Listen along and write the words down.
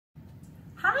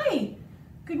Hi,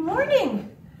 good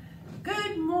morning.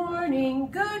 Good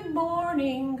morning, good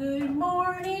morning, good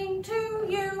morning to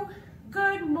you.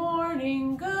 Good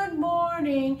morning, good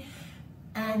morning.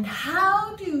 And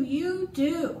how do you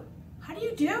do? How do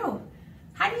you do?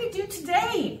 How do you do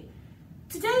today?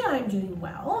 Today I'm doing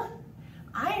well.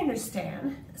 I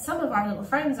understand some of our little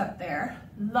friends out there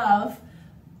love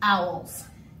owls.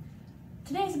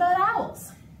 Today's about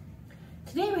owls.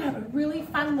 Today we have a really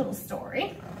fun little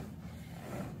story.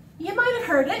 You might have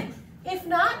heard it. If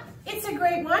not, it's a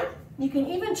great one. You can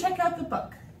even check out the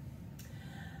book.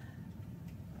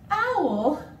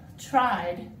 Owl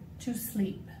tried to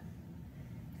sleep.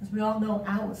 Because we all know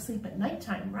owls sleep at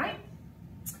nighttime, right?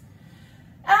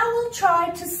 Owl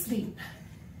tried to sleep.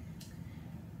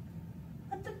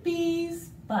 But the bees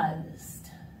buzzed.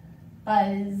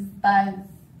 Buzz, buzz,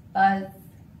 buzz.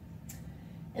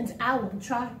 And Owl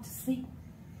tried to sleep.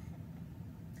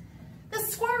 The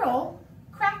squirrel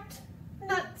cracked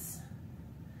nuts.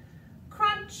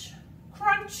 Crunch,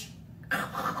 crunch,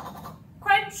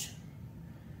 crunch.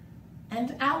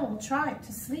 And Owl tried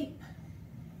to sleep.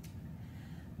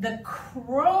 The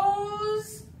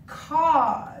crows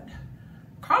cawed.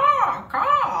 Caw,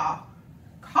 caw,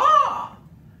 caw.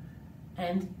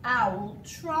 And Owl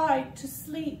tried to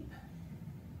sleep.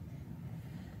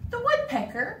 The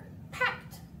woodpecker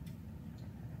pecked.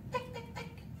 Peck, peck, peck,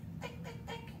 peck, peck,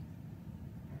 peck.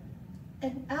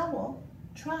 And Owl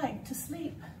tried to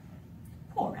sleep.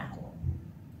 Poor Owl.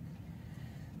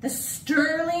 The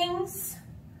starlings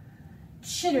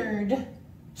chittered.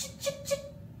 Chit, chit, chit,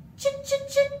 chit, chit,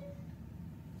 chit.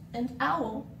 And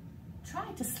Owl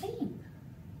tried to sleep.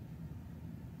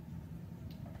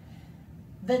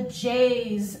 The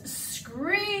jays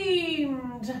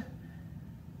screamed.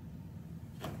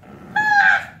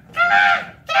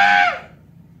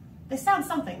 They sound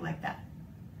something like that.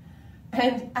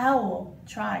 And Owl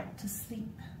tried to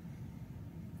sleep.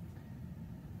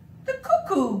 The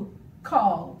cuckoo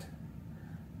called.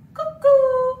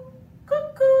 Cuckoo,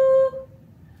 cuckoo,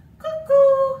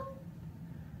 cuckoo.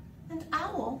 And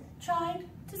Owl tried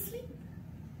to sleep.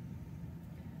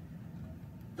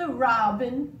 The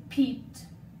robin peeped.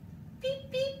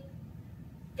 Beep, beep,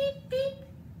 beep, beep.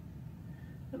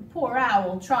 And poor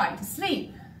Owl tried to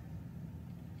sleep.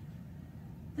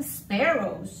 The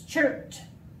sparrows chirped.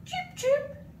 Chirp,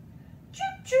 chirp,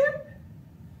 chirp, chirp.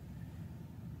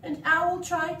 And Owl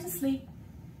tried to sleep.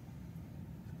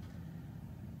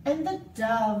 And the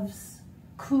doves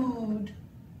cooed.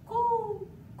 Coo,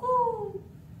 coo,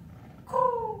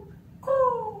 coo,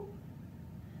 coo.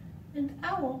 And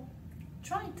Owl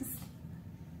tried to sleep.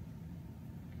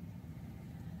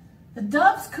 The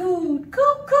doves cooed,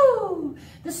 coo, coo.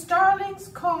 The starlings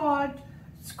cawed,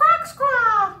 scraw,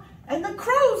 scraw. And the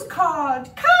crows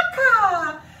cawed, caw,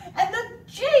 caw. And the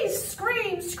jays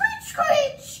screamed, screech,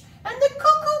 screech. And the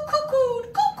cuckoo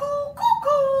cuckooed, cuckoo,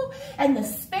 cuckoo. And the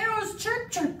sparrows chirp,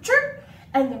 chirp, chirp.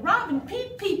 And the robin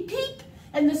peep, peep, peep.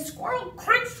 And the squirrel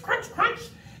crunch, crunch, crunch.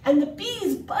 And the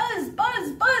bees buzz,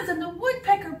 buzz, buzz. And the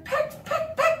woodpecker peck,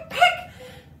 peck, peck, peck.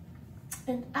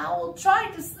 And Owl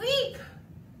tried to sleep.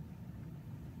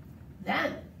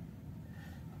 Then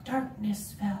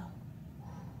darkness fell.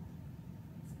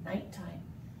 It's nighttime.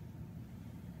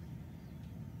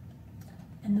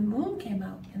 And the moon came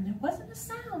out and there wasn't a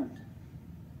sound.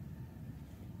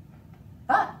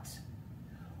 But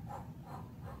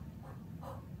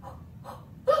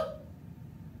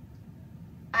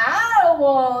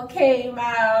Owl came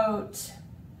out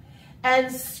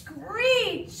and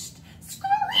screeched,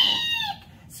 squeak,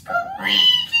 squeak,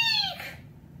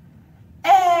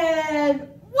 and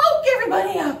woke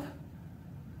everybody up.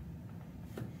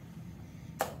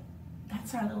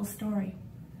 That's our little story.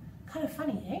 Kind of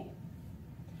funny, eh?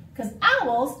 Because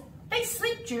owls, they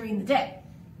sleep during the day,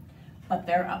 but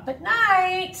they're up at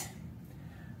night.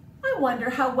 I wonder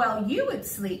how well you would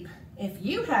sleep if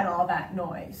you had all that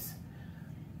noise.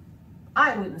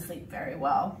 I wouldn't sleep very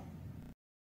well.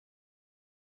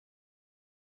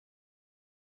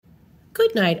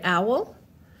 Good Night, Owl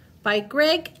by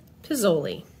Greg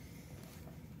Pizzoli.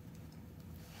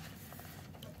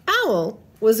 Owl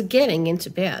was getting into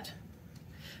bed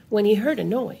when he heard a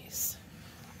noise.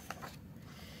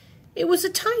 It was a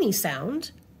tiny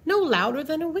sound, no louder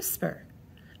than a whisper,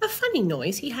 a funny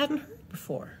noise he hadn't heard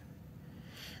before.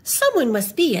 "Someone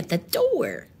must be at the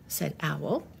door," said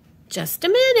Owl. "Just a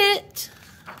minute."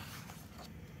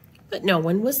 But no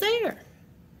one was there.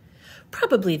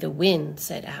 "Probably the wind,"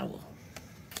 said Owl.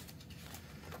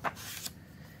 And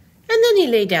then he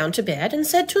lay down to bed and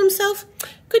said to himself,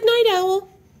 "Good night, Owl."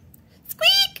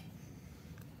 Squeak!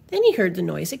 Then he heard the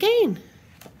noise again.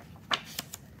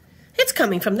 "It's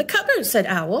coming from the cupboard, said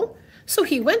Owl. So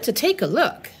he went to take a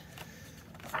look.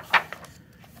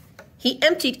 He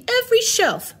emptied every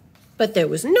shelf, but there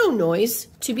was no noise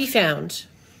to be found.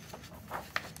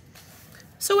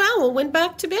 So Owl went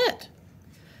back to bed.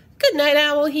 "Good night,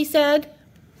 Owl," he said.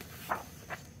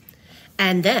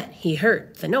 And then he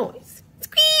heard the noise.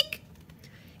 Squeak!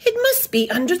 "It must be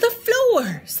under the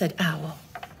floor," said Owl.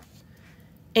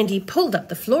 And he pulled up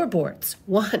the floorboards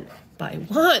one by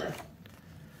one.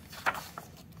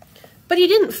 But he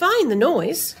didn't find the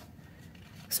noise,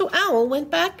 so Owl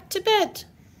went back to bed.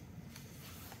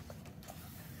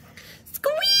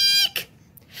 "Squeak!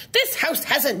 This house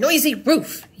has a noisy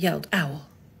roof," yelled Owl.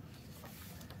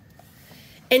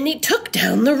 And he took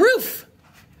down the roof.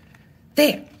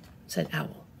 "There," said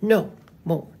Owl, "no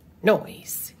more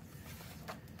noise."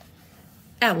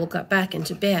 Owl got back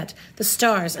into bed, the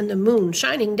stars and the moon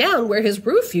shining down where his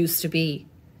roof used to be.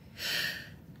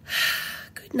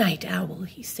 "Good night, Owl,"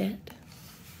 he said.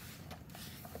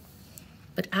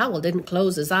 But Owl didn't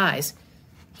close his eyes.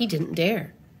 He didn't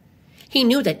dare. He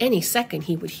knew that any second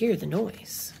he would hear the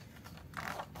noise.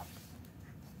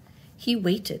 He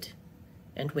waited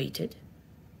and waited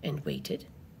and waited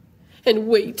and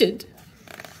waited.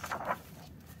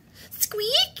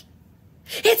 Squeak!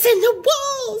 "It's in the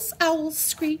walls!" Owl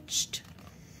screeched.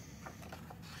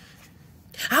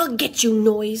 "I'll get you,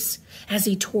 noise," as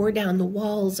he tore down the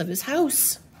walls of his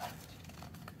house.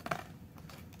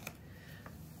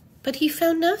 But he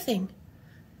found nothing.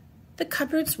 The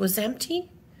cupboards was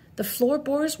empty, the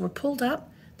floorboards were pulled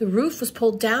up, the roof was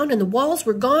pulled down, and the walls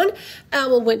were gone.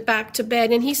 Owl went back to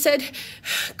bed and he said,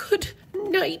 "Good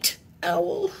night,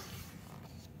 Owl."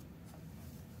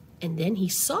 And then he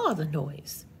saw the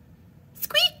noise.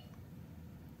 Squeak!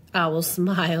 Owl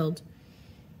smiled.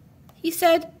 He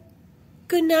said,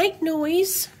 "Good night,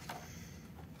 noise."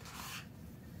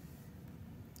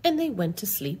 And they went to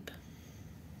sleep.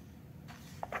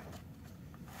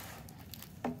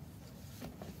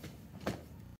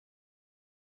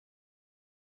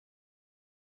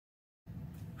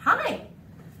 Hi!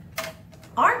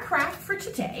 Our craft for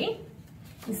today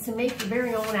is to make your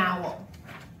very own owl.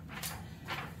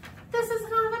 This is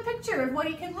kind of a picture of what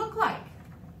he can look like.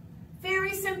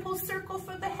 Very simple circle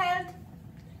for the head,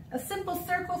 a simple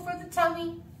circle for the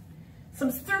tummy,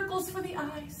 some circles for the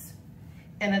eyes,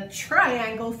 and a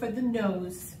triangle for the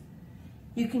nose.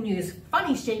 You can use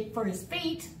funny shape for his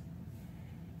feet,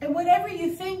 and whatever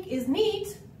you think is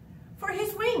neat for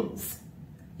his wings.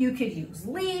 You could use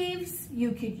leaves,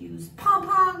 you could use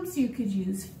pom-poms, you could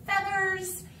use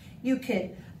feathers, you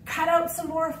could cut out some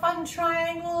more fun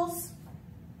triangles.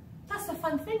 That's the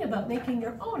fun thing about making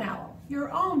your own owl,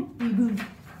 your own bee-boo.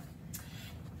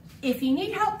 If you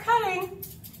need help cutting,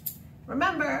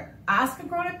 remember, ask a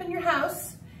grown-up in your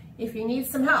house if you need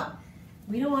some help.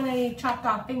 We don't want any chopped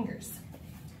off fingers.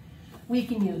 We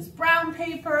can use brown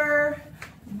paper,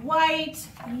 white,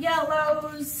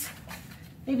 yellows,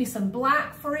 maybe some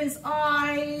black for his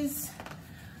eyes,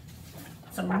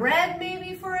 some red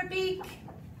maybe for a beak,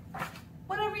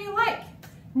 whatever you like.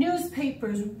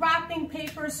 Newspapers, wrapping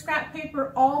paper, scrap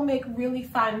paper, all make really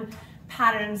fun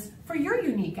patterns for your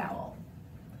unique owl.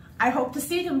 I hope to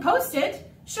see them posted.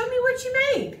 Show me what you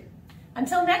made.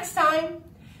 Until next time,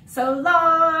 so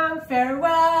long,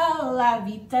 farewell, la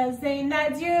vitas and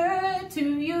adieu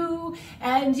to you,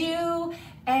 and you,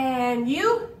 and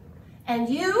you, and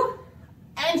you,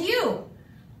 and you.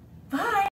 Bye.